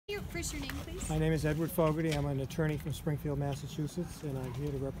First, your name, please. My name is Edward Fogarty. I'm an attorney from Springfield, Massachusetts, and I'm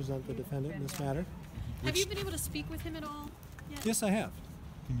here to represent the defendant in this matter. Have you been able to speak with him at all yet? Yes, I have.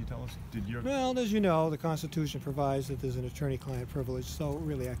 Can you tell us, Well, as you know, the Constitution provides that there's an attorney-client privilege, so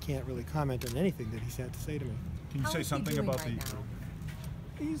really I can't really comment on anything that he's had to say to me. Can you say something about now?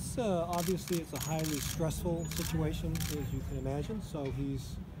 He's, obviously it's a highly stressful situation, as you can imagine, so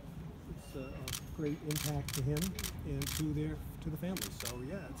it's a great impact to him and to the family. So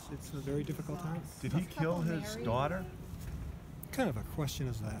yeah, it's a very difficult time. Did he kill his daughter? What kind of a question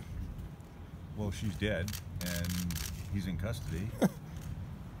is that? Well, she's dead, and he's in custody.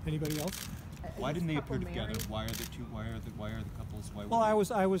 Anybody else? Why didn't they appear together? Why are the couples? Well,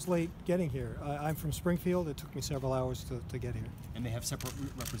 I was late getting here. I'm from Springfield. It took me several hours to get here. And they have separate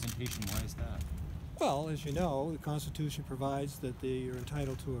representation. Why is that? Well, as you know, the Constitution provides that they are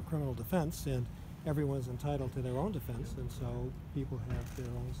entitled to a criminal defense, and everyone's entitled to their own defense, and so people have their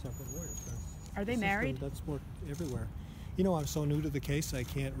own separate lawyers. Are they married? That's worked everywhere. You know, I'm so new to the case, I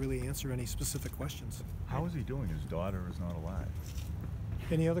can't really answer any specific questions. How is he doing? His daughter is not alive.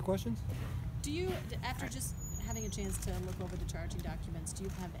 Any other questions? Do you, after just having a chance to look over the charging documents, do you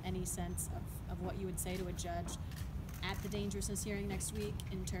have any sense of what you would say to a judge at the dangerousness hearing next week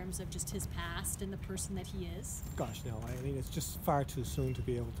in terms of just his past and the person that he is? Gosh, no. I mean, it's just far too soon to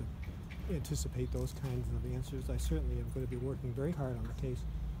be able to anticipate those kinds of answers. I certainly am going to be working very hard on the case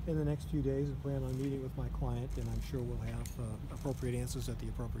in the next few days and plan on meeting with my client, and I'm sure we'll have appropriate answers at the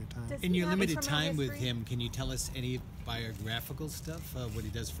appropriate time. In your limited time with him, can you tell us any biographical stuff, what he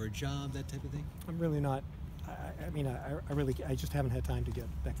does for a job, that type of thing? I'm really not. I just haven't had time to get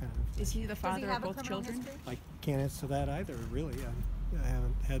that kind of information. Is he the father of both children? I can't answer that either, really. I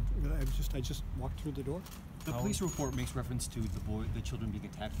haven't had. I just walked through the door. The police report makes reference to the children being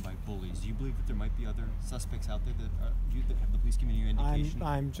attacked by bullies. Do you believe that there might be other suspects out there that have the police given you indication?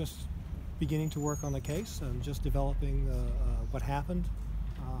 I'm just beginning to work on the case. I'm just developing what happened.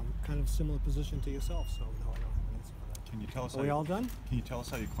 Kind of similar position to yourself, so no, I don't have an answer for that. Can you tell us? Are we all done? Can you tell us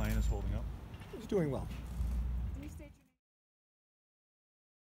how your client is holding up? He's doing well.